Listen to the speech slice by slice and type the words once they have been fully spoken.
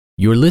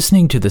You're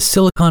listening to the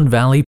Silicon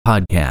Valley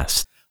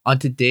Podcast. On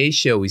today's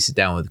show, we sit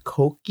down with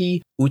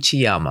Koki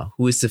Uchiyama,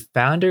 who is the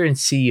founder and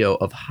CEO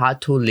of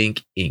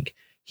HotToLink Inc.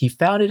 He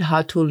founded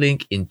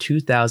HotToLink in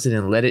 2000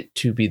 and led it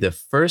to be the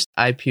first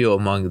IPO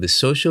among the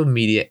social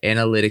media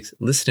analytics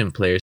listening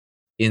players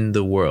in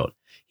the world.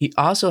 He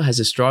also has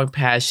a strong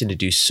passion to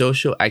do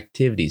social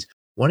activities.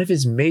 One of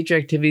his major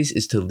activities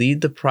is to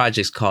lead the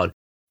projects called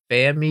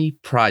Family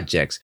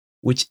Projects,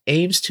 which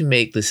aims to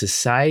make the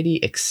society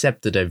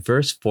accept the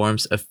diverse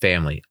forms of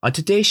family. On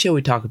today's show,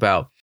 we talk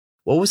about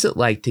what was it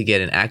like to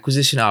get an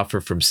acquisition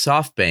offer from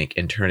SoftBank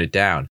and turn it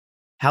down?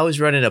 How is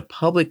running a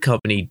public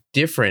company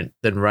different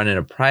than running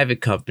a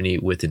private company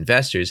with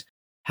investors?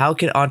 How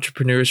can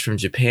entrepreneurs from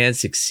Japan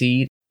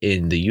succeed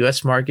in the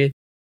US market?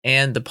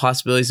 And the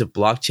possibilities of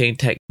blockchain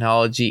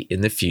technology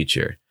in the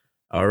future.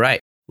 All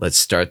right, let's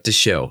start the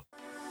show.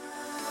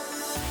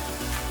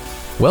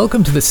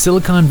 Welcome to the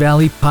Silicon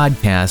Valley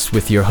Podcast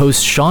with your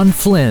host, Sean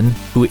Flynn,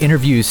 who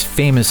interviews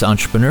famous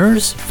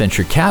entrepreneurs,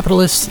 venture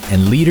capitalists,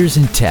 and leaders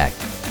in tech.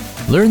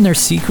 Learn their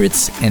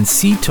secrets and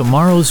see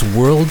tomorrow's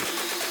world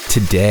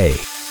today.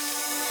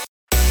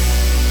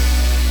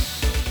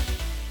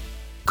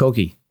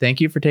 Koki, thank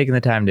you for taking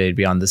the time today to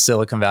be on the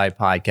Silicon Valley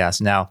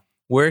Podcast. Now,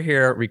 we're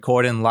here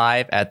recording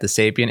live at the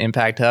Sapien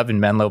Impact Hub in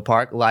Menlo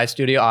Park, live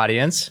studio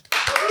audience.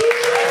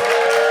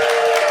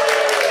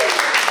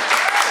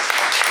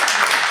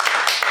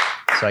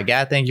 So I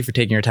gotta thank you for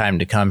taking your time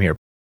to come here.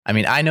 I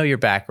mean, I know your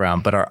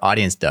background, but our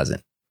audience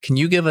doesn't. Can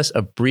you give us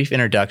a brief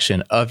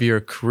introduction of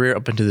your career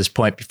up until this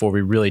point before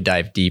we really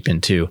dive deep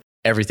into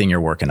everything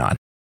you're working on?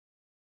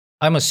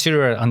 I'm a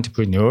serial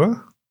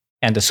entrepreneur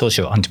and a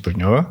social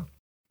entrepreneur.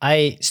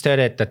 I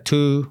started the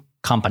two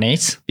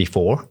companies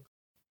before.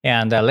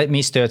 And let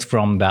me start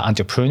from the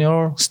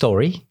entrepreneurial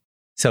story.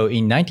 So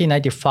in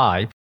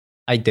 1995,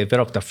 I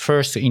developed the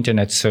first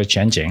internet search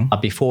engine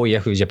before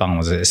Yahoo Japan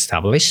was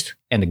established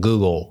and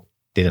Google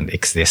didn't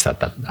exist at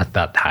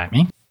that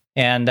time.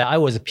 And I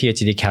was a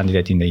PhD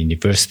candidate in the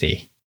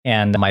university.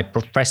 And my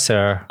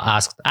professor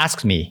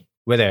asked me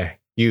whether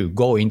you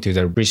go into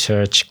the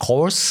research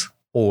course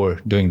or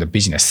doing the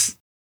business.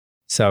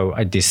 So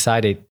I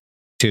decided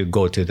to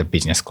go to the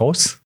business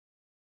course.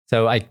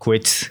 So I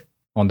quit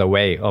on the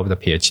way of the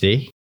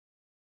PhD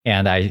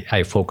and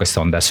I focused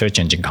on the search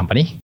engine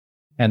company.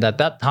 And at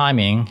that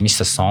timing,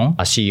 Mr. Song,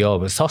 a CEO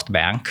of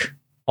SoftBank,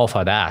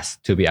 offered us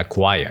to be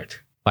acquired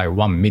by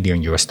 $1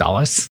 million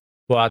US.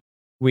 But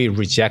we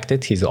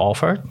rejected his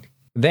offer.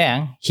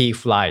 Then he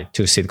flew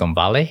to Silicon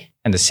Valley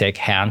and shake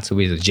hands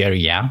with Jerry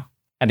Yang.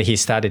 And he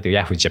started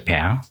Yahoo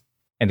Japan.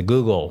 And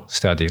Google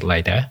started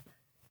later.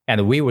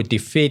 And we were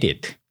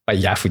defeated by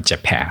Yahoo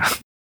Japan.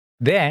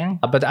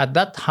 But at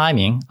that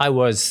timing, I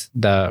was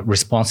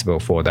responsible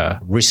for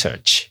the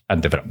research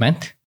and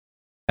development.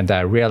 And I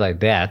realized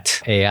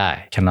that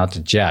AI cannot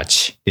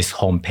judge this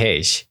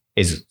homepage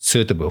is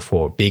suitable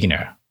for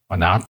beginner or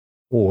not,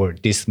 or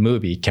this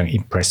movie can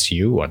impress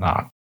you or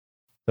not.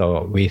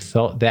 So we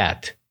thought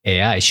that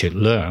AI should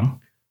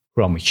learn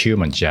from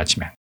human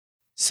judgment.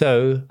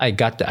 So I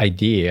got the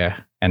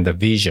idea and the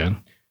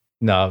vision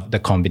of the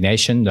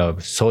combination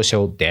of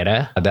social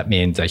data, that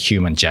means a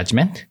human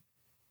judgment,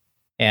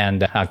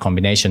 and a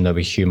combination of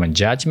human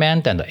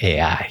judgment and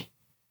AI.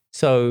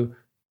 So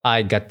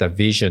I got the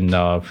vision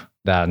of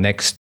the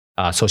next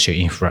social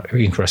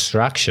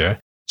infrastructure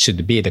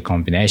should be the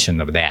combination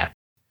of that.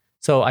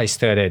 So I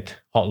started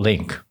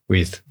HotLink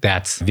with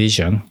that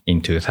vision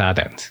in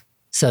 2000.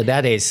 So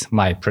that is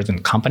my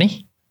present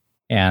company.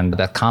 And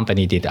that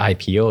company did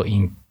IPO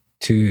in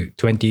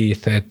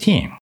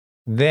 2013.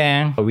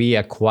 Then we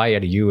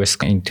acquired US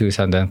in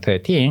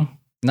 2013.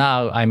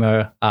 Now I'm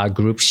a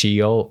group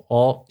CEO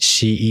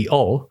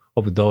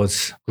of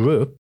those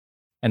group.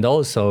 And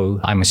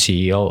also I'm a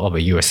CEO of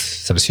a US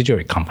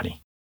subsidiary company.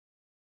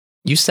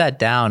 You sat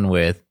down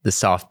with the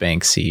SoftBank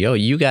CEO.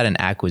 You got an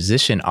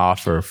acquisition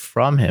offer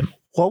from him.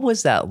 What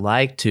was that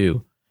like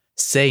to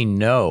say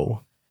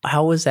no?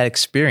 How was that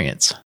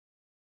experience?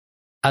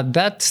 At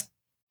that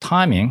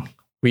timing,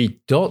 we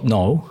don't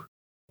know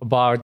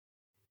about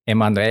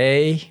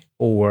M&A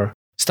or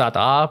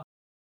startup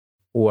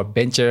or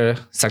venture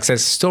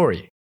success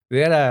story.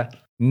 There are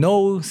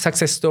no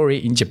success story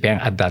in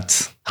Japan at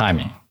that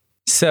timing.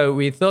 So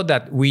we thought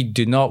that we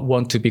do not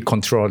want to be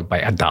controlled by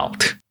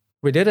adult.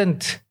 We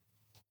didn't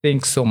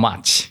think so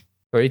much.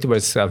 So it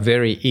was a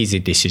very easy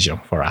decision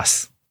for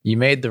us. You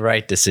made the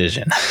right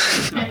decision.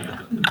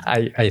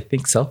 I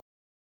think so.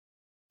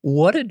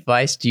 What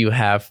advice do you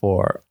have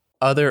for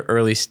other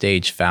early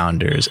stage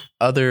founders,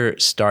 other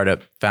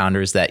startup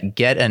founders that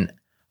get an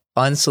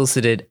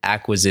unsolicited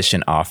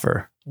acquisition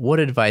offer? What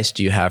advice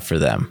do you have for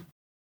them?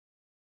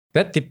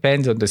 That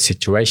depends on the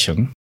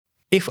situation.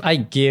 If I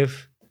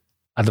give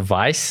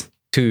advice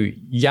to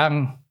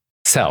young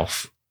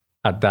self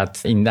at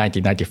that in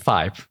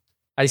 1995,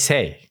 I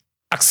say,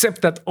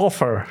 accept that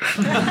offer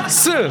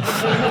soon.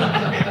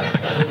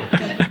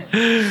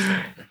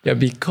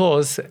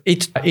 Because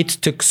it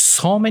took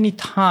so many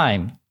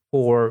time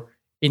for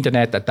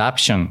internet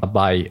adoption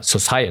by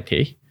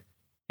society.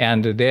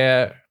 And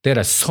there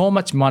is so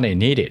much money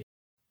needed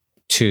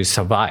to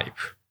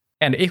survive.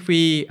 And if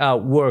we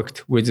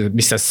worked with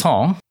Mr.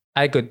 Song,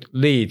 I could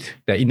lead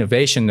the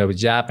innovation of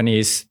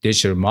Japanese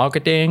digital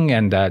marketing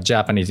and the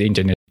Japanese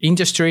internet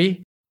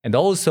industry. And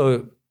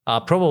also,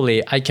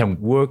 probably I can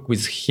work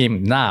with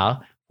him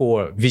now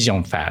for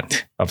Vision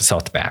Fund of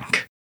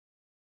SoftBank.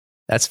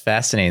 That's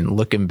fascinating,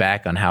 looking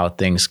back on how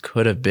things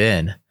could have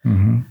been.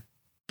 Mm-hmm.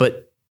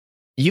 But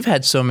you've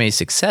had so many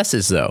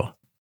successes, though.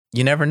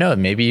 You never know.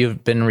 Maybe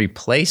you've been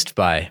replaced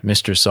by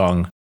Mr.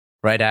 Song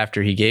right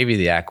after he gave you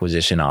the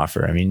acquisition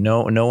offer. I mean,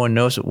 no one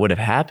knows what would have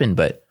happened,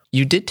 but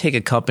you did take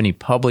a company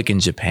public in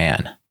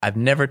Japan. I've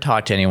never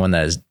talked to anyone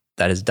that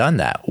has done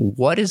that.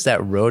 What is that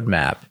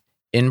roadmap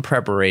in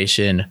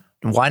preparation?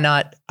 Why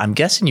not? I'm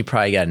guessing you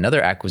probably got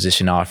another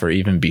acquisition offer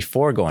even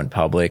before going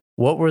public.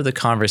 What were the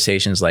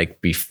conversations like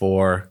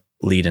before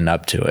leading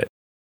up to it?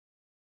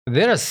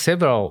 There are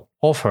several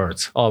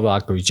offers of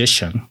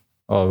acquisition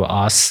of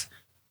us,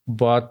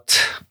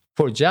 but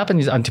for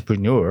Japanese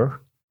entrepreneur,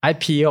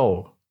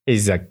 IPO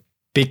is a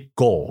big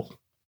goal.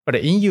 But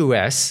in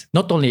US,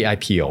 not only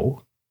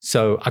IPO,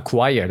 so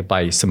acquired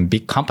by some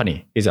big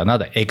company is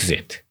another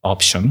exit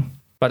option.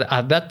 But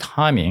at that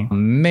timing,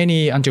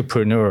 many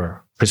entrepreneurs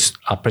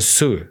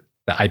pursue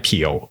the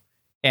IPO.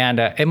 And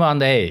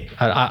M&A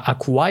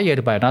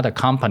acquired by another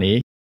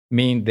company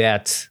mean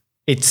that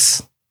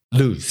it's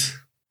lose.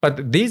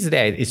 But these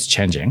days it's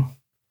changing.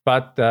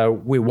 But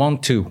we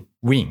want to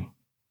win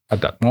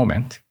at that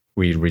moment.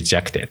 We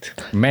rejected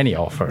many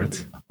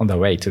offers on the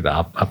way to the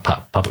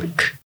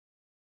public.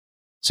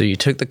 So you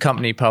took the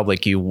company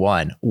public, you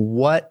won.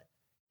 What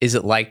is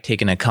it like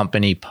taking a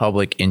company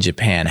public in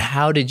Japan?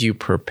 How did you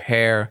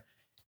prepare?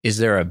 Is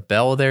there a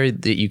bell there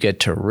that you get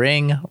to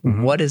ring?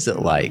 Mm-hmm. What is it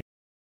like?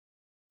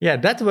 Yeah,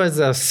 that was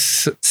a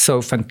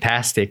so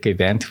fantastic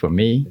event for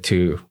me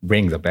to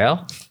ring the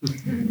bell.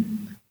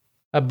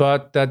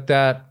 But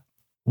the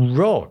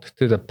road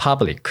to the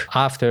public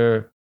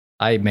after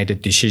I made a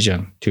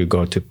decision to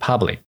go to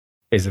public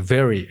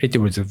it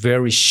was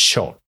very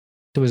short.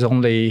 It was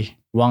only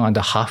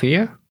 1.5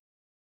 years.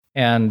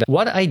 And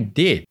what I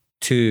did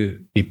to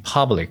be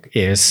public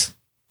is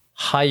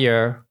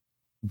hire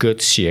good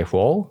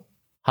CFO,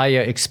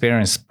 hire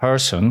experienced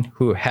person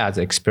who has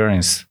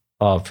experience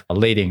of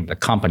leading the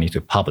company to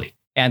public,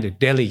 and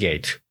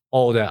delegate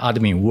all the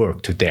admin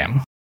work to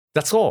them.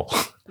 That's all.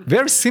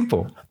 Very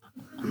simple.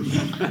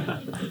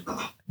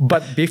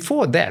 But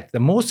before that,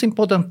 the most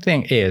important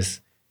thing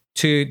is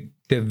to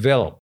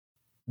develop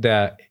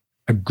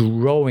a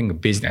growing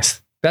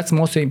business. That's the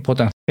most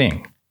important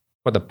thing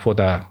for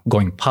the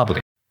going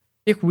public.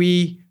 If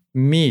we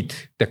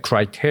meet the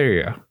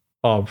criteria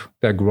of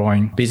the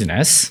growing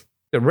business,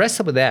 the rest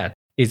of that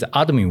is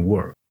admin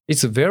work.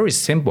 It's very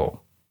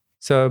simple.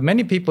 So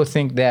many people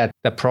think that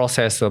the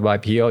process of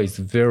IPO is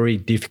very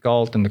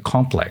difficult and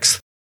complex.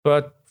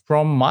 But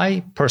from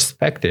my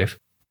perspective,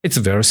 it's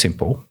very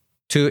simple.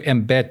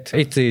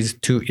 It is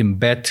to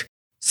embed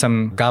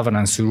some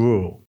governance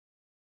rule.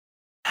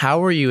 How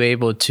were you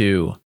able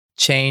to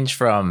change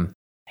from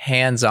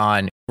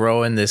hands-on,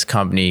 growing this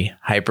company,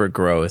 hyper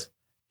growth,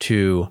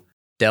 to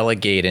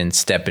delegate and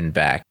stepping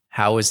back?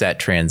 How was that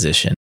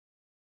transition?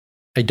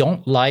 I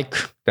don't like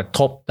the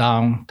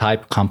top-down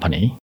type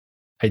company.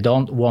 I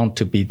don't want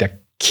to be the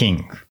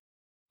king.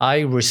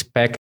 I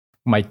respect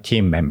my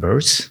team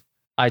members.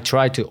 I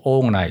try to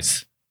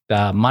organize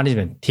the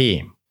management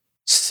team.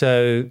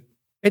 So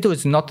it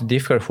was not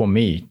difficult for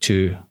me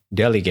to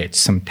delegate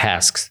some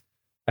tasks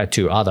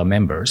to other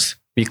members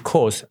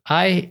because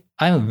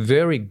I'm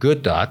very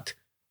good at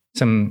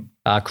some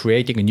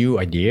creating new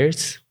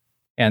ideas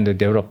and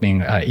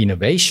developing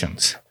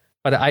innovations.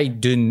 But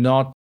I'm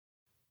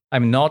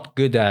not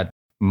good at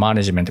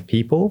management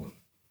people,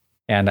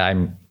 and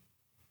I'm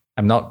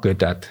not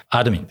good at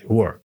admin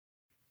work.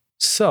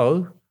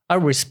 So I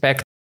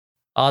respect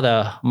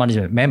other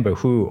management members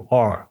who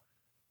are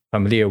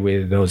familiar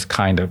with those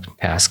kind of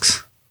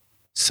tasks.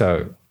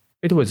 So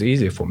it was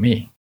easy for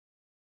me.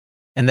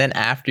 And then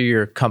after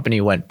your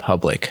company went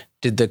public,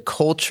 did the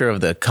culture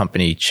of the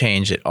company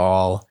change at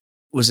all?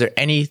 Was there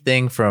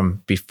anything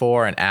from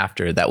before and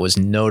after that was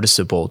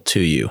noticeable to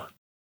you?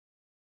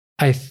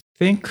 I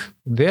think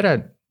there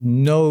are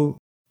no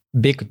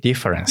big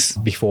difference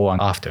before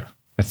and after,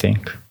 I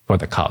think, for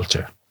the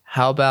culture.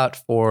 How about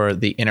for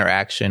the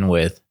interaction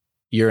with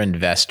your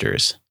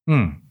investors?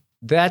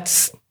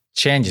 That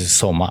changes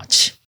so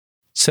much.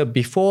 So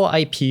before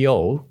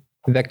IPO,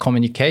 the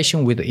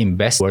communication with the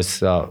investor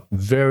was a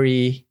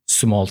very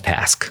small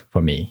task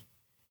for me.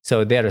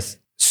 So there is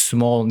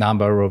small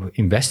number of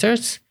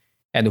investors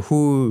and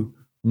who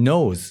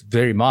knows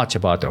very much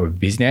about our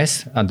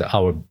business and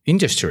our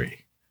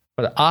industry.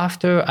 But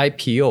after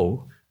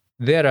IPO,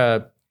 there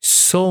are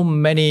so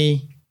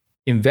many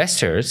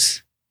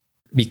investors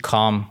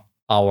become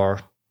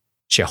our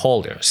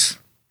shareholders.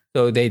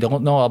 So they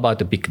don't know about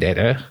the big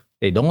data.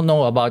 They don't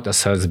know about the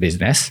sales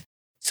business.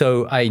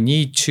 So I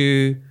need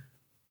to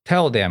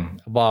tell them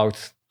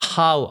about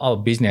how our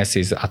business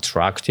is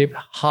attractive,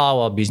 how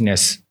our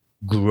business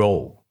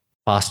grow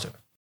faster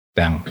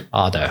than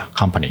other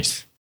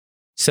companies.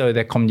 So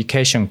the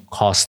communication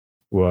cost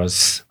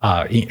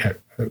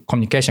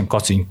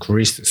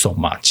increased so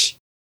much.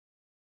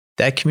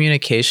 That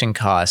communication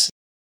cost,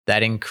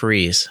 that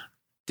increase,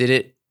 did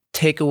it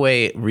take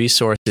away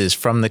resources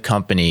from the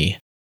company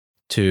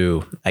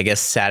to, I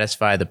guess,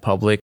 satisfy the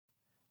public?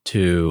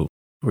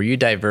 Were you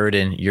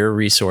diverting your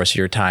resource,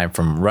 your time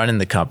from running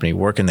the company,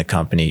 working the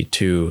company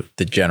to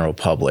the general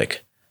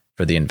public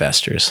for the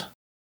investors?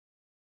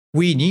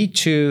 We need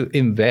to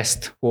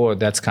invest for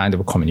that kind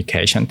of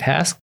communication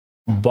task,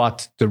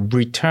 but the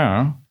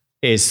return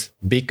is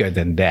bigger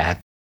than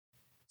that.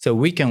 So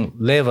we can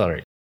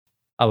leverage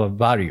our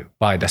value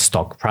by the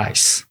stock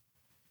price.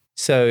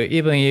 So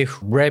even if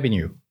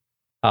revenue,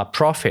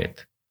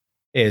 profit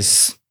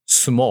is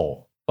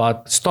small,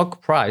 but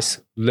stock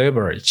price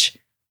leverage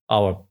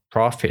our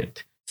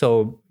profit.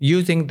 So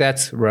using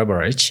that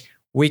leverage,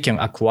 we can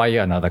acquire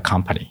another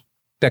company.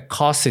 The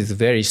cost is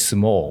very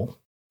small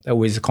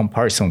with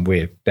comparison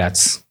with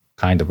that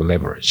kind of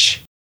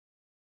leverage.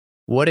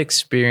 What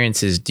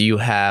experiences do you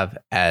have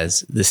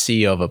as the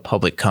CEO of a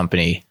public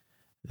company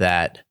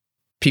that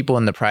people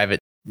in the private,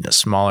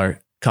 smaller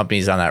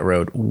companies on that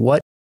road,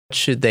 what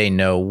should they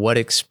know? What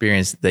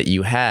experience that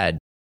you had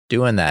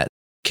doing that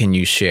can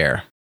you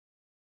share?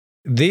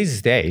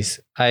 These days,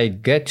 I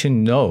get to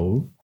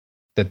know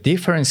the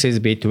differences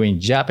between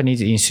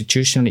Japanese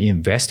institutional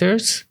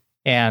investors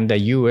and the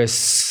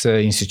US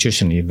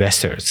institutional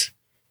investors.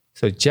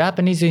 So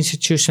Japanese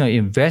institutional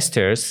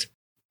investors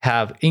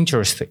have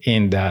interest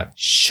in the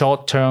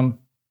short-term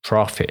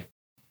profit,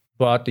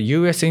 but the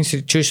US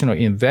institutional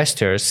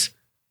investors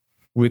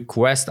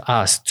request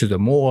us to the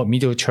more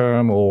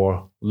middle-term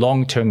or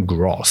long-term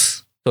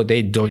growth. So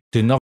they do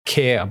not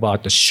care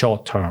about the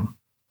short-term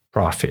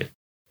profit.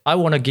 I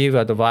want to give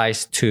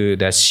advice to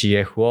the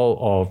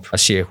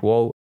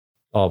CFO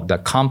of the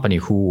company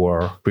who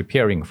were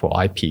preparing for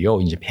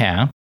IPO in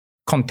Japan.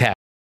 Contact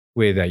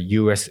with the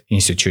US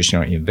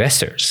institutional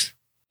investors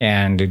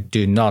and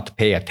do not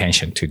pay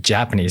attention to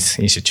Japanese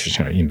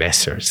institutional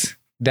investors.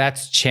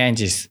 That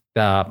changes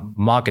the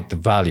market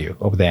value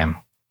of them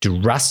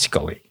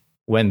drastically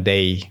when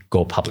they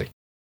go public.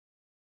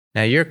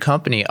 Now, your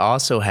company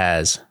also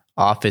has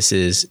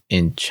offices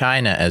in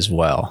China as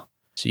well.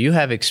 So you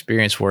have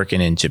experience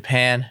working in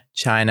Japan,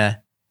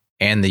 China,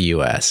 and the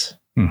US.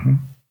 Mm-hmm.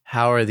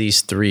 How are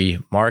these three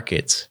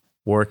markets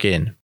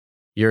working?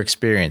 Your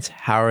experience,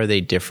 how are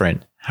they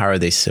different? How are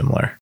they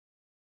similar?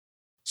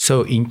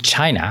 So in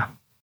China,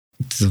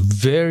 it's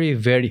very,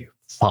 very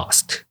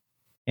fast.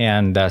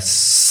 And the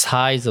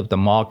size of the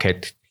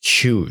market,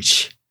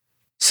 huge.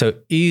 So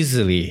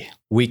easily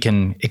we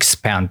can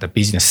expand the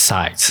business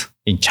size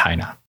in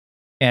China.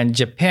 And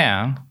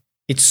Japan,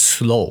 it's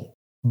slow,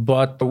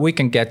 but we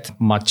can get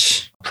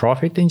much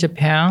profit in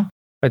Japan.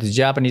 But the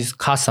Japanese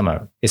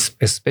customer,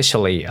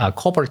 especially a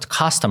corporate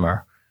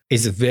customer,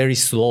 is very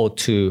slow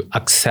to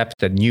accept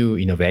the new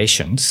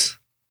innovations.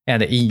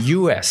 And in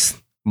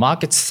US,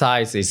 market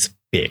size is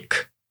big,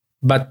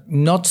 but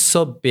not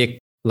so big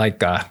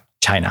like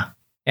China.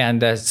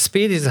 And the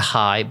speed is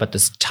high, but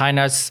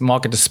China's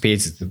market speed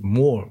is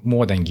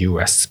more than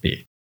US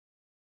speed.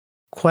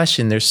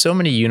 Question, there's so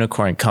many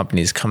unicorn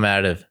companies coming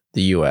out of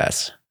the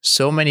US,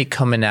 so many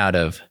coming out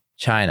of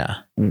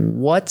China.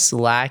 What's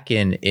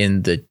lacking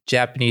in the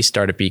Japanese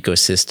startup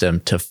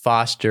ecosystem to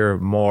foster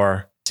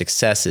more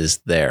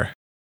successes there?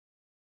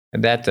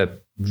 That's a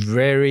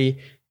very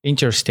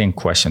interesting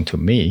question to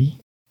me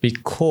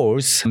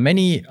because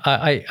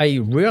I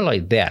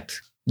realize that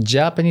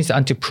Japanese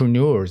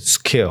entrepreneurs'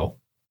 skill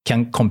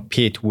can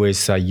compete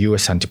with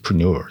US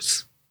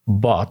entrepreneurs.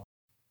 But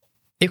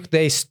if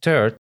they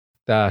start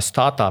the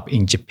startup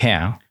in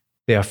Japan,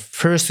 their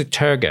first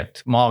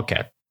target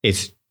market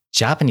is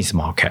Japanese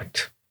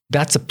market.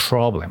 That's a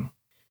problem.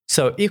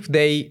 So if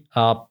they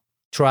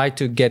try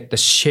to get the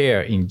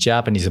share in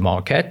Japanese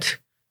market,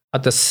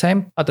 at the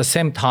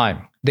same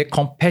time, their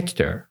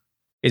competitor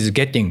is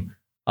getting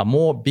a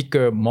more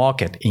bigger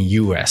market in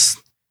US.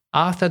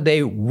 After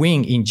they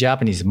win in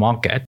Japanese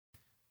market,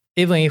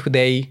 even if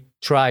they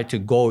try to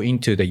go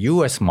into the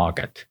US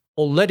market,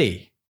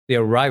 already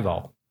their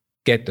rival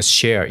get the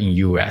share in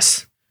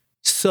US.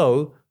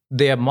 So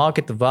their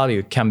market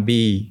value can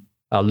be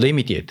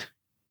limited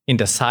in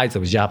the size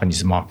of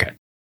Japanese market.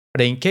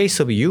 But in case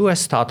of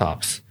US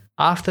startups,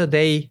 after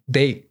they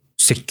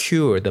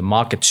secure the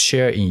market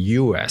share in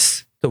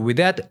US, so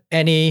without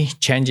any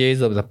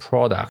changes of the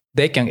product,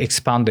 they can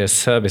expand their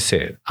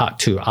services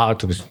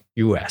out of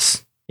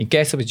US. In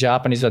case of a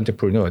Japanese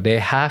entrepreneur, they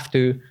have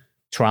to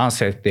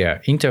translate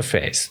their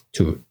interface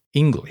to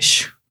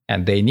English,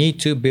 and they need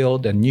to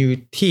build a new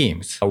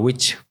teams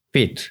which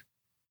fit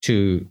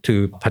to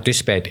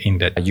participate in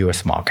the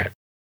US market.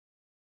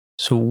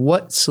 So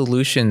what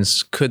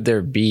solutions could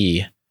there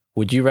be?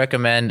 Would you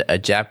recommend a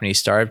Japanese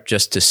startup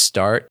just to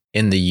start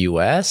in the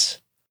US?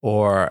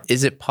 Or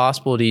is it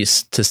possible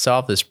to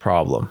solve this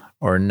problem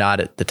or not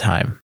at the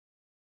time?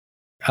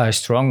 I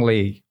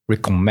strongly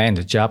recommend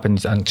a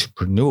Japanese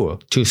entrepreneur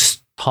to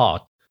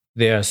start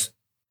their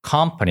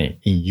company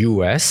in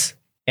US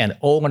and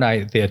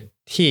organize their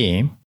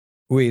team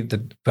with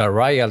a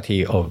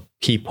variety of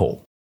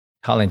people,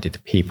 talented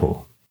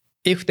people.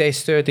 If they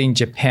start in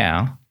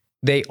Japan,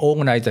 they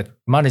organize a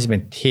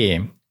management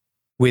team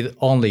with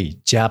only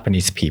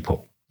Japanese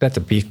people. That's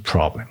a big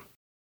problem.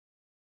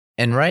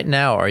 And right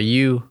now, are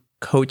you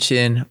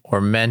coaching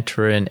or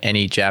mentoring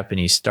any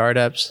Japanese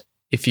startups?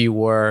 If you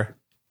were,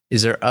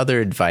 is there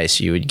other advice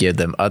you would give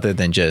them other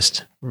than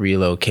just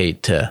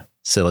relocate to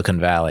Silicon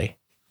Valley?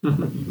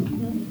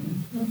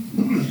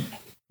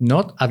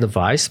 Not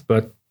advice,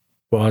 but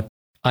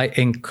I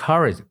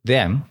encourage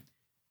them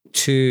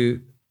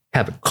to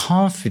have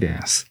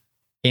confidence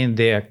in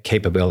their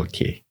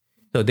capability.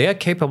 So their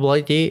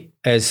capability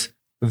is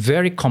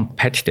very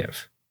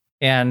competitive.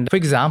 And for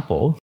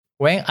example,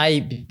 when I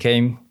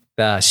became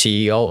the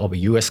CEO of a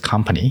US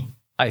company,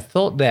 I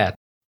thought that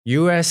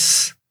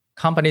US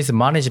company's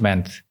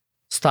management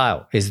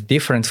style is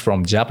different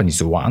from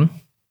Japanese one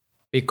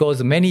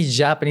because many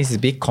Japanese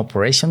big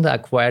corporations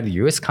acquired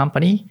US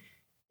company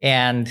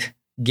and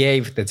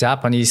gave the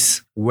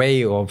Japanese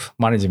way of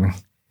management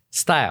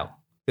style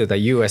to the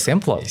US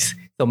employees.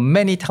 So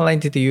many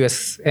talented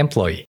US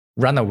employees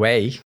run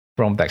away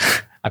from the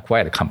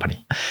acquired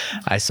company.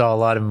 I saw a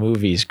lot of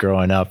movies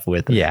growing up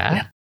with it.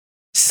 Yeah.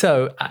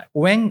 So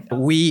when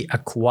we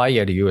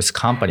acquired a US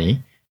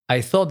company,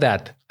 I thought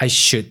that I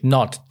should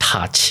not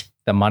touch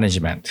the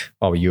management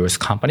of a US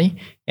company.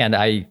 And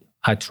I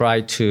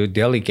tried to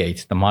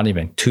delegate the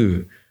management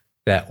to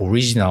the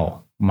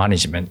original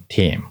management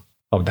team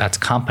of that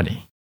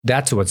company.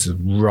 That was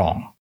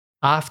wrong.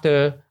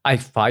 After I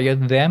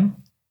fired them,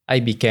 I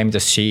became the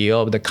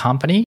CEO of the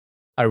company.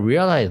 I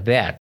realized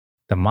that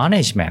the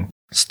management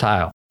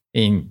style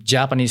in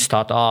Japanese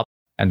startup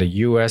and the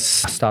US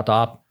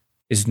startup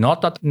is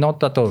not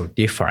at all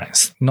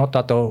different.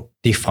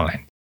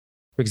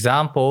 For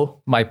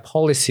example, my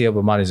policy of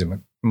a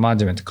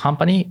management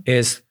company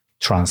is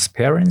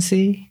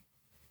transparency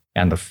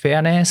and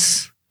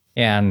fairness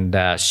and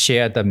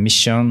share the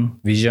mission,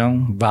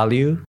 vision,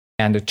 value,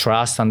 and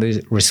trust and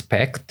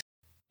respect,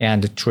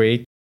 and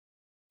treat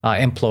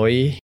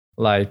employee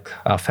like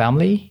a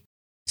family.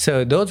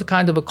 So those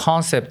kind of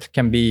concepts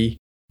can be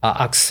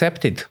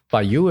accepted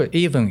by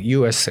even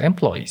US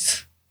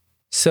employees.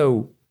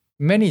 So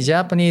many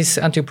Japanese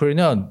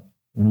entrepreneurs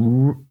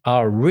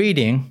are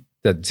reading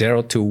the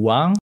 0 to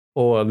 1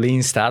 or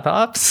lean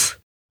startups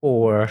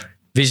or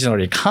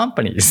visionary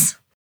companies.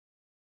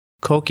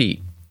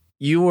 Koki,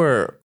 you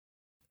were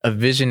a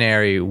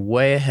visionary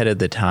way ahead of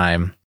the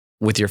time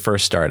with your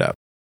first startup.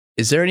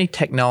 Is there any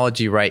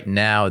technology right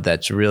now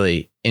that's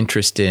really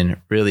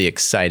interesting, really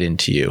exciting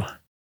to you?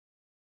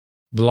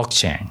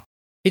 Blockchain.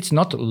 It's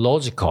not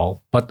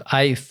logical, but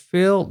I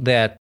feel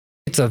that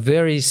it's a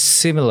very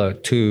similar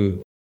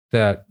to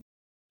the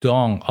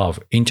dawn of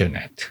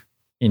internet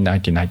in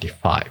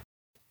 1995.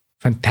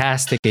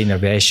 Fantastic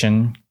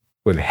innovation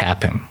will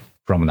happen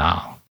from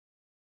now.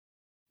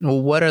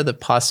 Well, what are the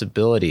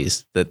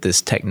possibilities that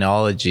this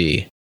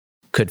technology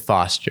could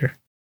foster?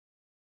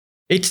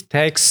 It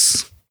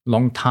takes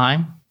long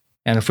time.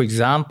 And for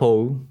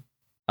example,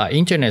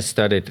 internet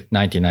started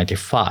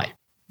 1995,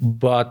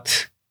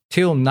 but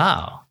till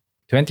now,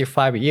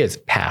 25 years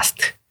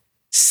passed.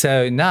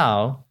 So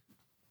now,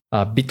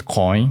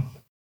 Bitcoin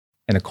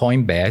and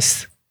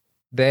Coinbase,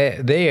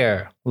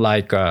 they're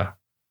like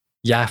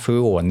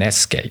Yahoo or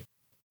Netscape.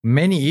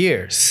 Many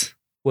years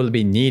will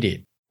be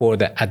needed for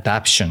the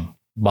adoption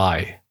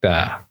by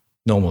the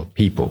normal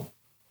people.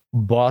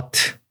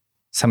 But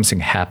something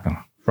happened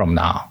from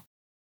now.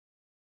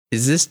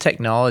 Is this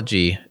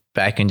technology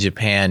back in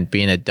Japan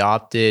being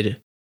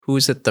adopted?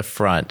 Who's at the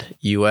front?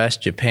 US,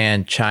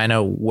 Japan,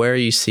 China? Where are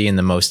you seeing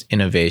the most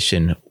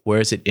innovation?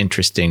 Where is it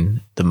interesting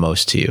the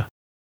most to you?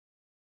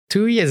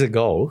 2 years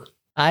ago,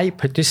 I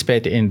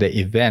participated in the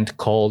event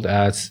called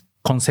as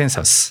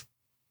Consensus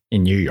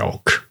in New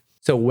York.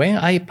 So when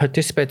I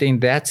participated in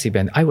that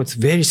event, I was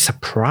very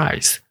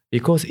surprised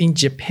because in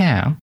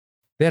Japan,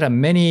 there are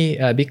many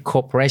big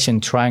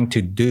corporations trying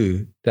to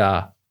do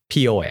the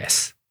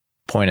POS.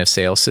 Point of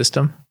sale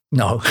system?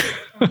 No.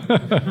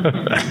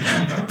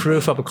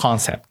 Proof of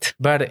concept.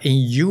 But in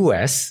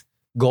US,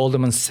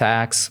 Goldman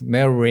Sachs,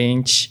 Merrill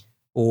Lynch,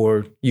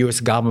 or US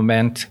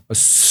government,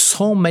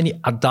 so many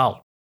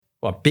adults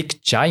or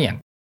big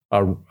giants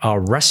are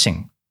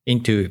rushing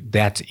into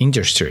that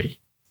industry.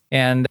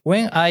 And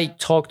when I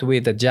talked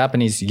with the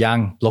Japanese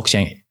young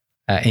blockchain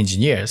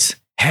engineers,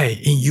 hey,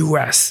 in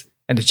US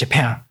and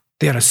Japan,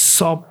 there are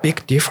so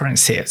big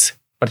differences.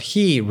 But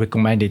he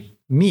recommended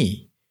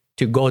me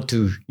to go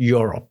to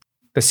Europe.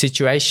 The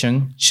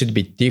situation should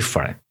be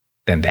different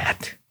than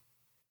that.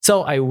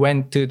 So I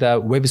went to the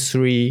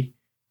Web3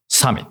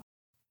 summit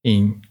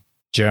in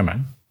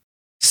Germany.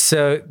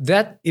 So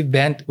that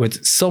event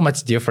was so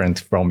much different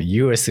from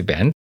US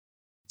event.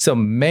 So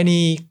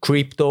many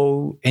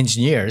crypto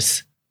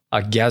engineers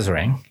are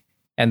gathering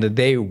and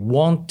they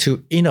want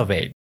to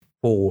innovate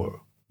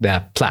for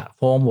the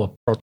platform or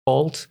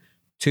protocols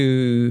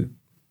to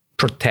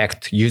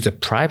protect user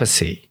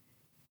privacy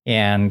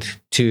and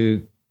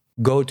to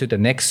go to the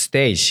next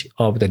stage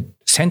of the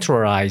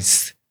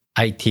centralized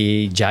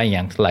IT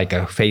giant like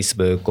a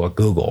Facebook or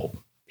Google.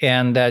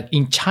 And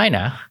in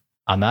China,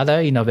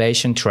 another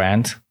innovation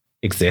trend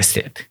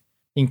existed.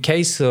 In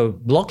case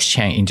of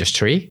blockchain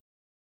industry,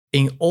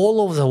 in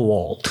all over the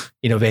world,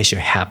 innovation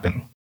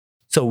happened.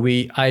 So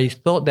I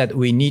thought that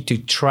we need to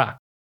track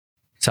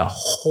the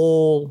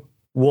whole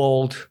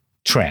world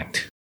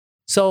trend.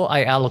 So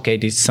I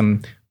allocated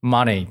some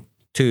money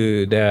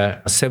to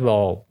the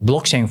several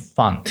blockchain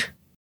fund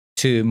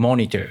to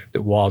monitor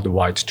the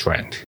worldwide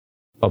trend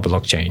of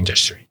blockchain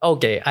industry.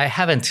 Okay, I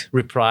haven't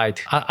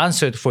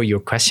answered for your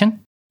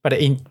question, but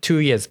in 2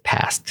 years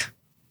past,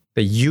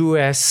 the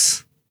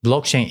US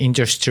blockchain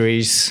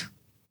industry's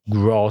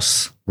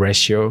growth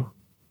ratio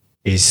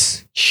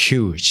is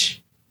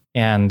huge.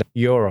 And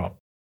Europe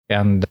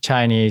and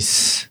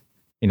Chinese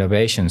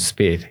innovation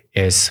speed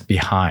is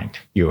behind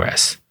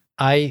US.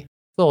 I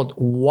thought,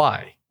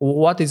 why?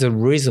 What is the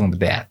reason of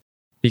that?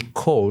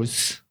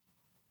 Because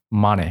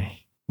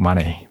money.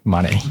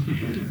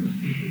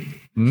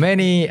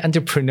 Many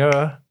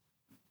entrepreneurs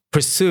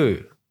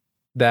pursue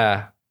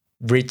the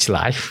rich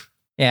life,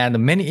 and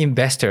many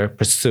investors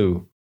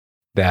pursue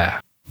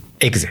the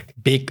exit,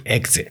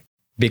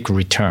 big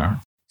return.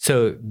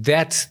 So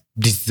that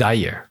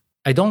desire,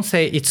 I don't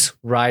say it's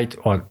right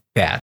or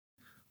bad,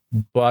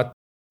 but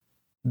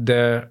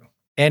the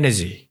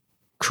energy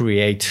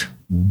creates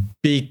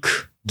big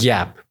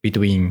gap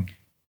between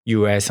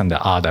US and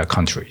the other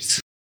countries.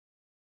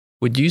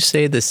 Would you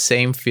say the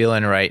same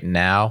feeling right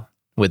now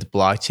with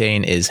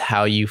blockchain is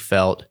how you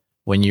felt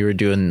when you were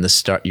doing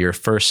your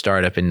first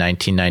startup in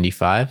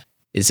 1995?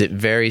 Is it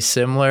very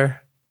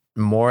similar?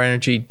 More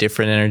energy,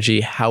 different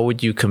energy? How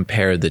would you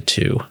compare the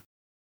two?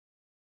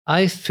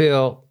 I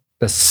feel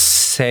the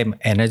same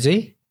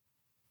energy,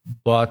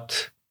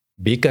 but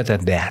bigger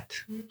than that,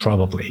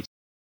 probably.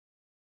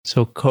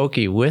 So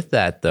Koki, with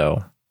that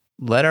though,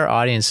 let our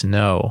audience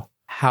know,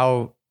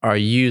 how are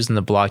you using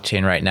the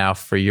blockchain right now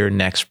for your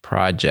next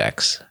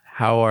projects?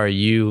 How are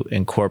you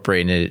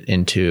incorporating it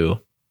into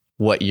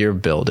what you're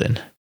building?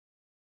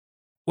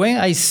 When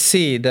I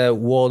see the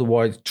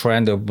worldwide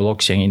trend of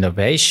blockchain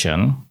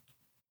innovation,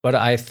 but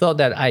I thought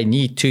that I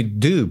need to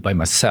do by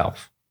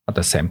myself at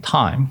the same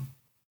time.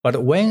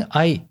 But when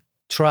I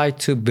try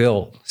to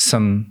build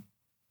some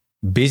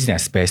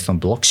business based on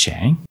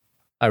blockchain,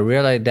 I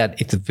realized that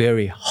it's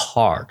very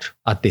hard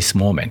at this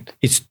moment.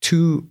 It's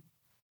too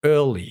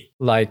early,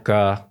 like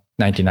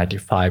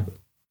 1995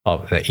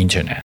 of the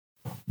internet.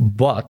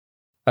 But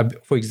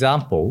for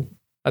example,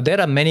 there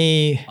are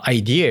many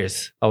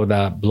ideas of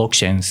the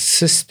blockchain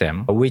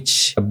system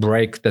which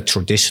break the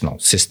traditional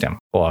system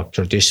or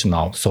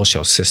traditional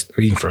social system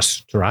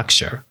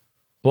infrastructure.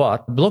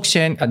 But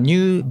a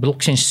new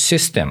blockchain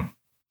system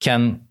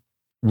can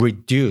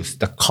reduce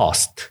the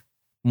cost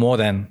more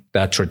than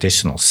the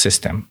traditional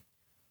system.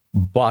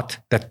 But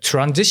the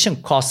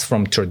transition cost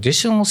from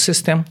traditional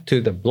system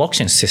to the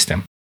blockchain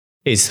system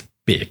is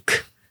big.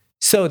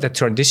 So the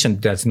transition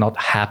does not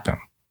happen.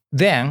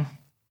 Then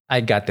I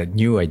got a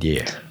new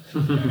idea.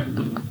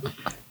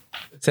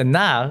 So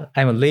now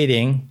I'm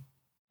leading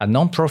a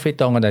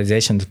nonprofit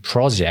organization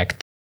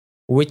project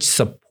which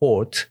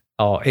support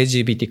our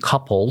LGBT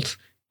couples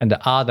and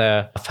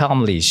other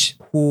families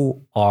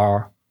who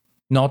are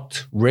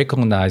not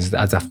recognized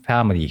as a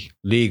family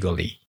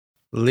legally.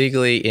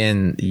 Legally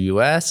in the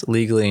US,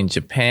 legally in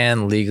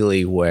Japan,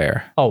 legally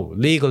where? Oh,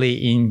 legally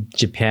in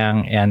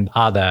Japan and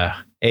other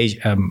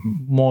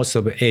most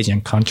of Asian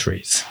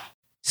countries.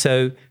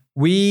 So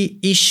we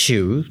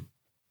issue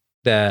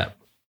the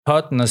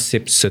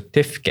partnership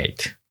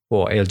certificate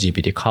for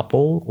LGBT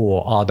couple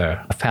or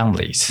other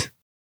families.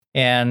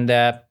 And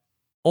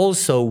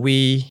also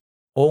we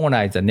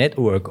organize a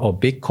network of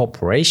big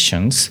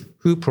corporations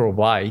who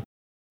provide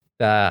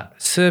the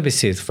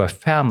services for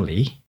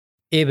family,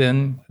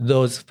 even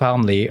those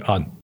family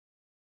are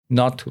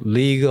not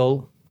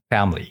legal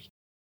family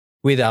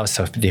without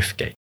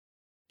certificate.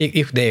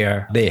 If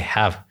they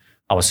have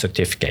our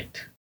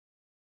certificate.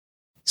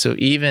 So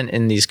even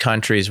in these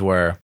countries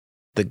where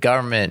the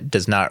government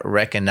does not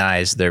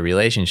recognize their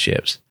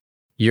relationships,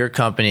 your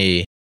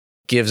company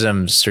gives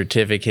them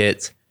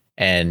certificates,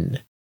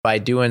 and by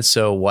doing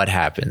so, what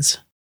happens?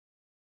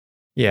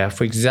 Yeah,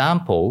 for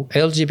example,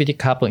 LGBT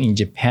couple in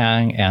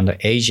Japan and the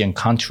Asian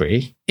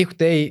country, if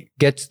they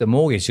get the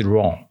mortgage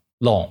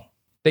loan,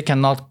 they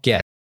cannot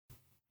get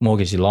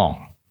mortgage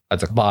loan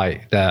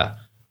by the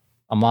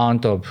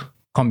amount of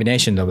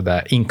combination of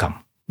the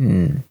income.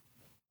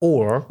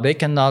 Or they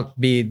cannot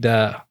be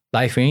the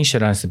life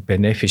insurance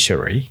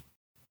beneficiary.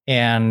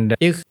 And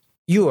if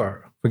you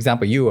are, for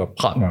example, you are a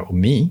partner of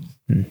me,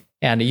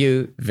 and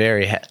you...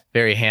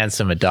 Very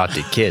handsome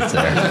adopted kids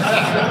there.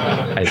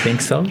 I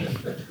think so.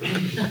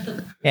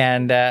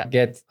 And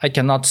I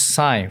cannot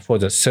sign for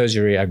the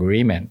surgery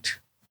agreement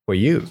for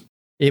you,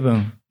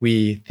 even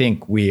we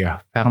think we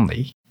are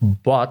family.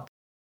 But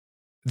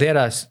there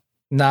are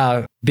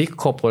now big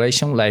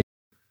corporations like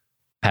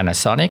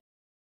Panasonic,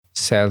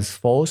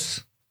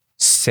 Salesforce,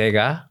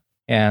 Sega,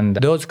 And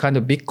those kind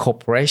of big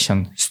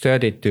corporations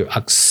started to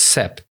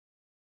accept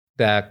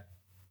the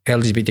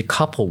LGBT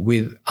couple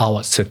with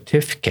our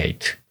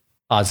certificate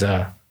as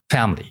a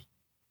family.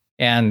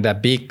 And the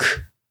big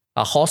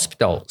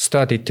hospital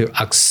started to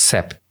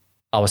accept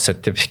our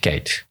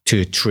certificate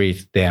to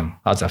treat them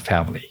as a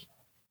family.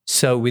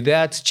 So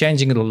without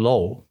changing the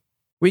law,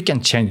 we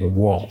can change the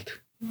world.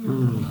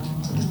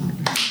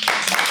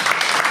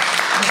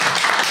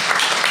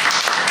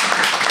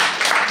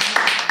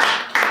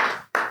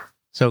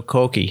 So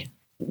Koki,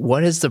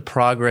 what has the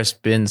progress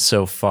been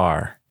so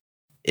far?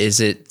 Is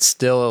it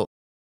still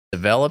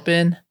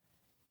developing?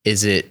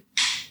 Is it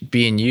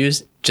being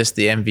used, just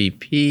the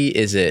MVP?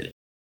 Is it,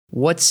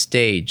 what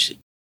stage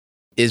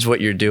is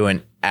what you're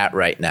doing at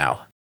right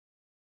now?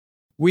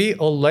 We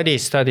already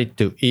started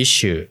to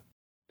issue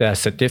the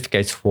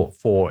certificates for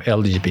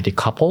LGBT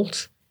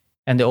couples,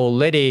 and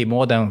already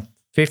more than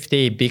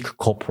 50 big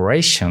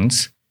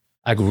corporations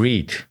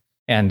agreed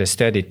and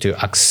started to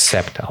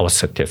accept our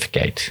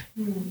certificate.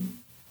 Nice.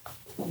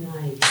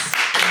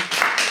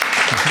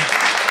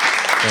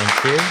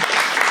 Thank you.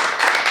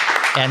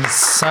 And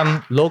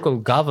some local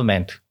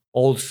government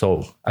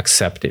also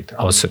accepted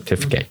our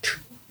certificate.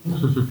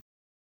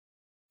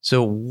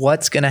 So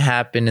what's going to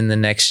happen in the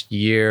next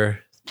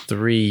year,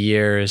 3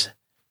 years?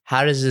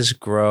 How does this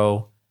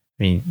grow?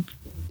 I mean,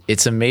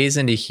 it's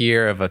amazing to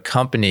hear of a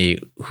company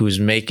who's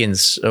making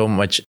so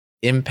much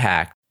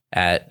impact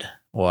at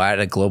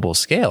a global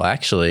scale,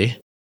 actually.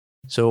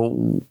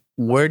 So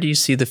where do you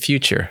see the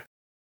future?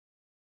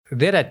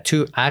 There are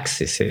two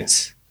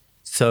axes.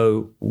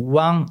 So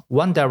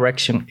one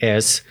direction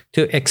is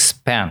to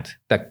expand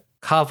the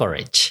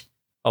coverage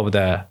of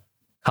the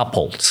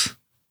couples.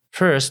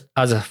 First,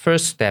 as a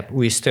first step,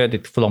 we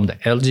started from the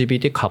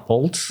LGBT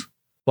couples,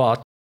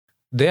 but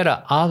there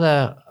are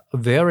other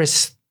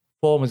various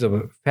forms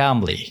of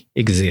family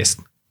exist.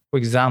 For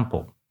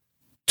example,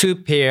 two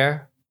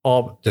pair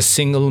of the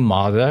single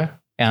mother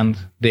and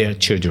their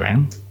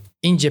children.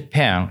 In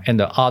Japan and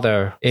the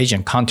other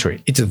Asian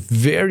country, it's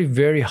very,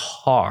 very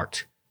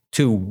hard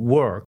to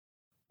work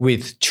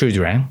with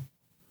children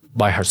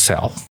by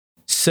herself.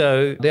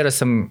 So there are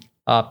some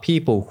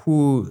people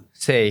who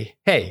say,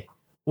 hey,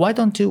 why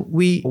don't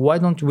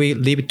we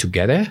live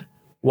together?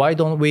 Why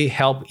don't we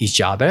help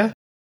each other?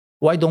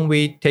 Why don't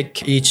we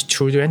take each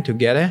children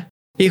together?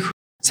 If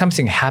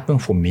something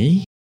happened for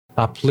me,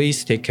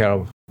 please take care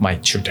of my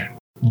children.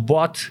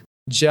 But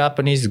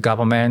Japanese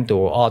government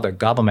or other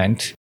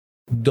government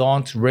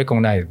don't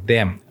recognize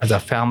them as a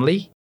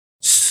family,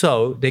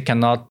 so they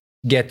cannot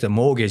get a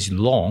mortgage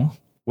loan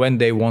when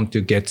they want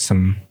to get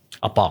some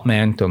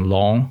apartment or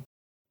loan,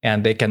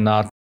 and they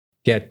cannot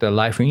get the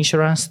life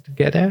insurance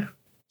together.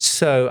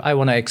 So I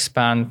want to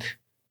expand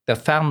the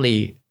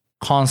family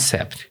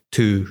concept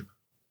to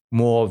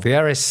more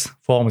various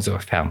forms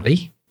of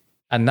family.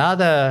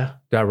 Another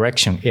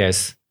direction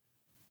is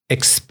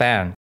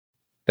expand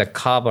the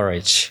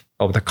coverage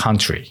of the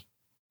country.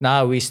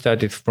 Now we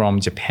started from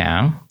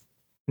Japan.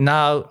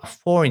 Now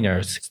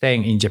foreigners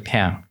staying in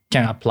Japan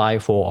can apply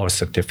for our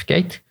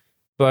certificate,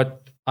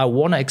 but I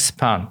want to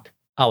expand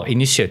our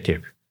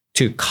initiative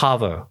to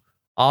cover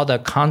other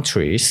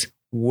countries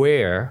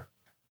where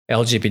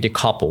LGBT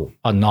couple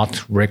are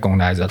not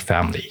recognized as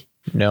family.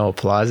 No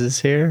applauses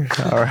here?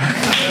 All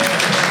right.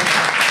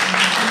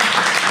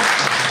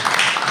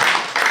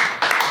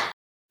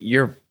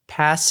 Your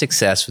past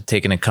success with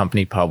taking a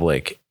company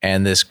public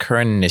and this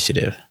current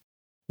initiative,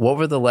 what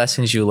were the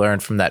lessons you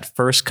learned from that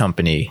first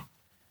company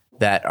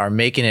that are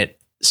making it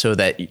so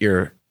that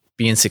you're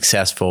being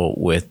successful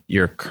with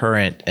your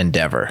current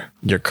endeavor,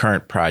 your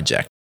current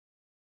project?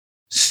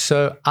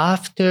 So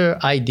after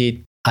I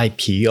did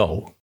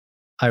IPO,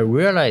 I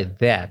realized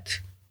that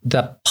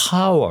the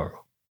power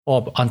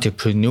of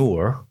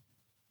entrepreneur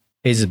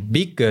is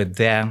bigger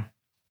than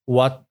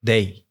what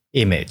they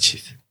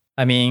imagine.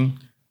 I mean,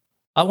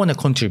 I want to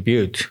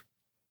contribute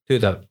to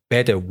the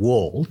better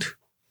world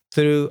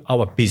through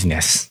our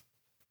business.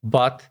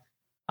 But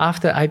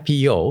after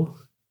IPO,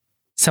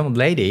 some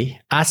lady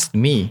asked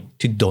me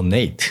to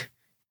donate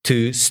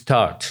to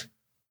start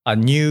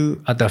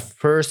the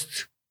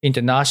first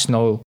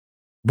international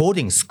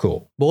boarding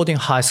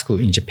high school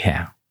in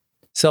Japan.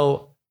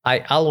 So I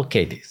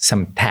allocated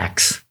some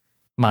tax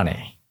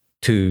money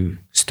to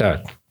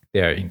start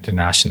their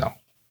international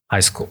high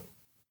school.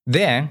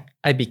 Then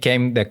I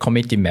became the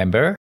committee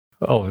member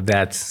of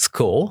that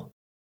school,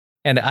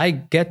 and I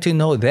get to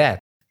know that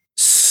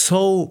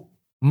so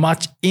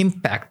much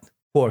impact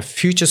for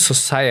future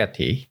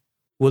society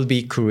will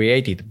be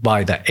created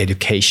by the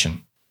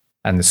education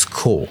and the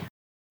school.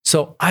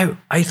 So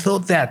I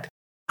thought that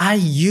I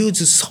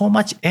use so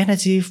much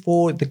energy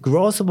for the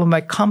growth of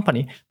my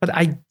company, but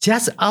I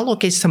just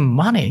allocate some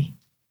money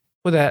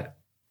for the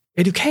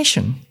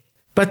education.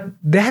 But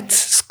that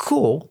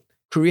school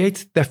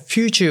creates the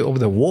future of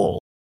the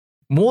world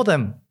more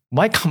than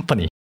my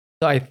company.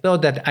 So I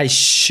thought that I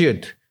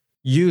should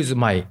use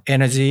my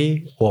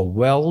energy or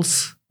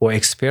wealth or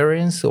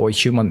experience or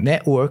human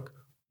network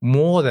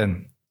more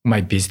than my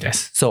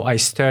business. So I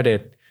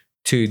started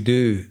to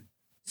do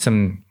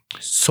some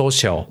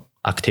social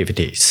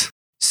activities.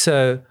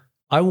 So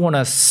I want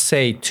to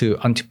say to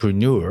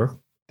entrepreneur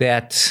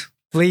that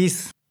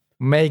please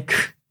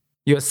make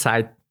your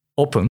site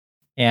open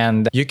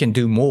and you can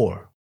do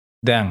more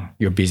than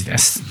your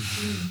business.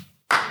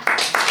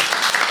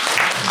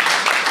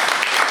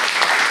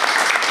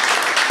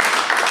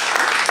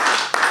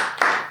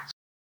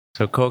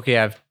 So, Koki,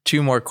 I have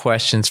two more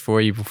questions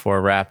for you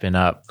before wrapping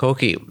up.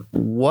 Koki,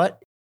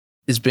 what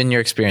has been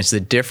your experience, the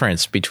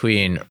difference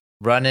between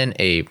running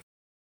a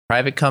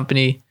private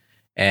company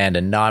and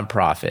a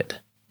nonprofit,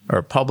 or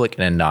a public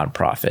and a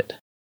nonprofit?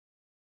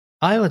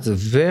 I was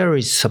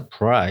very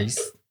surprised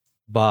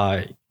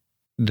by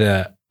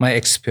my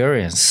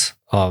experience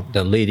of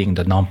leading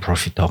the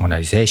nonprofit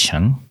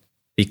organization,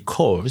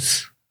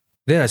 because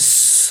there are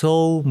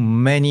so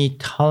many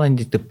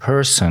talented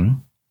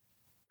persons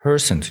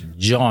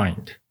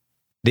joined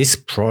this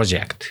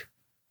project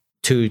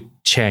to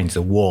change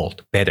the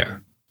world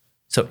better.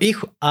 So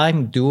if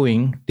I'm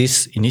doing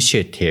this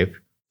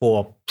initiative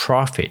for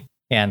profit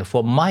and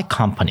for my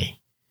company,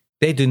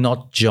 they do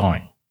not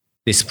join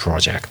this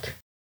project.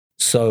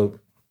 So,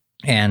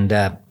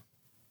 and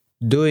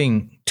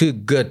doing two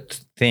good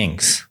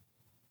things,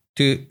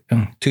 to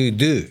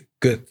do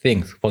good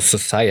things for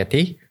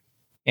society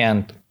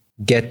and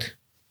get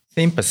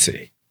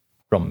sympathy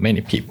from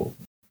many people.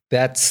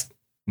 That's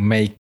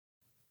make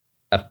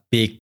a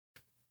big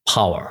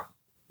power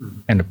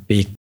and a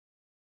big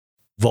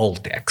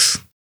vortex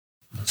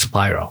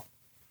spiral.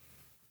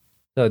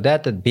 So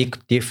that's a big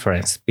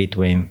difference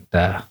between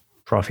the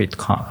profit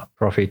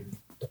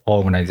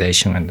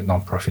organization and the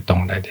non-profit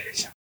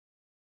organization.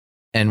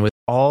 And with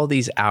all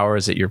these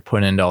hours that you're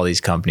putting into all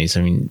these companies,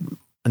 I mean,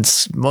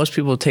 most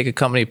people take a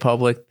company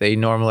public, they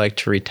normally like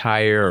to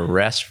retire or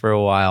rest for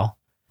a while.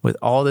 With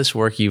all this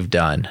work you've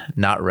done,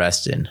 not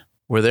resting,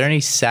 were there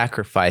any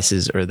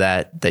sacrifices or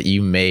that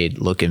you made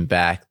looking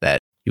back that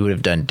you would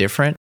have done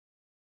different?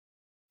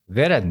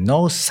 There are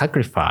no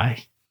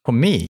sacrifice for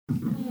me.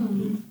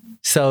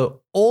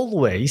 So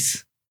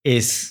always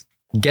is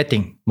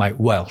getting my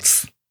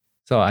wealth.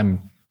 So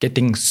I'm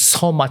getting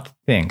so much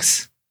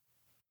things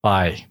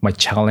by my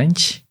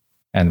challenge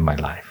and my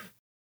life.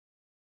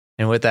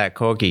 And with that,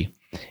 Koki,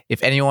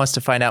 if anyone wants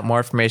to find out more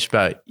information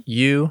about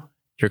you,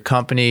 your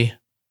company,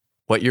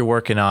 what you're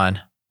working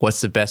on,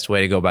 what's the best way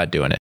to go about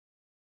doing it?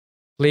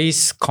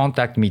 Please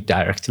contact me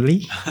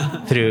directly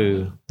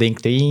through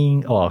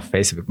LinkedIn or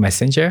Facebook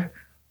Messenger,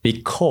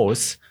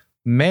 because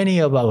many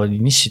of our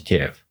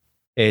initiative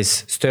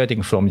is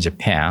starting from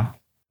Japan,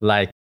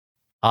 like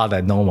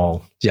other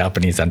normal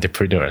Japanese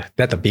entrepreneurs.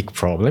 That's a big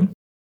problem.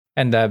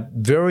 And a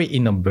very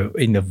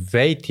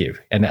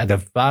innovative and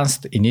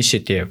advanced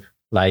initiative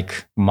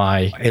like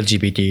my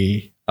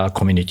LGBT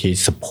community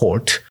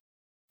support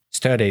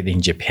started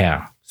in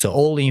Japan. So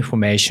all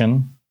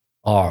information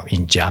are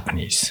in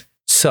Japanese.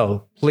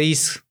 So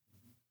please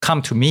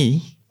come to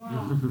me.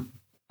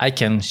 I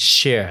can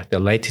share the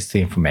latest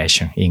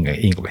information in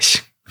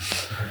English.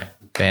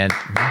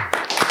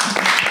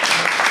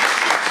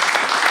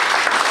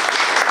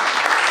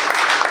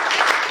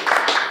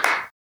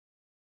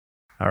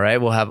 All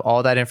right, we'll have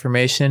all that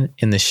information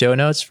in the show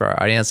notes for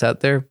our audience out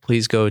there.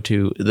 Please go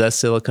to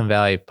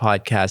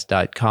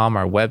thesiliconvalleypodcast.com,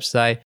 our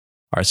website.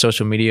 Our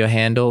social media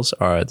handles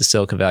are the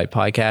Silicon Valley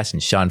Podcast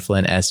and Sean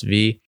Flynn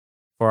SV.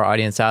 For our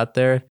audience out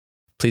there,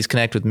 please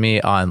connect with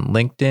me on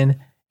LinkedIn.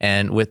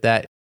 And with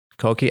that,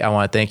 Koki, I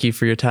want to thank you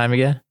for your time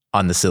again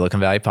on the Silicon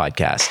Valley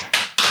Podcast.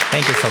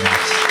 Thank you so much.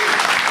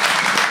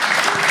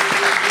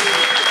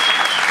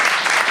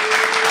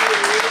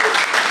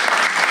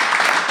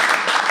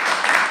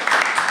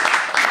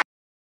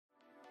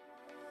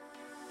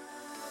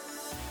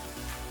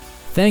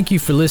 Thank you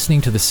for listening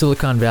to the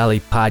Silicon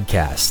Valley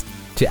Podcast.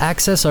 To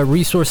access our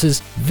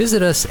resources,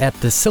 visit us at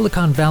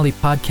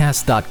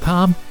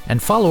thesiliconvalleypodcast.com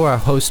and follow our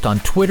host on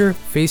Twitter,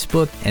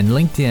 Facebook, and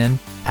LinkedIn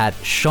at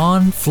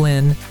Sean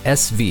Flynn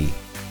SV.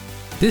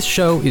 This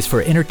show is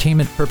for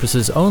entertainment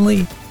purposes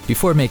only.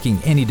 Before making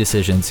any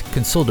decisions,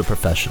 consult a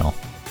professional.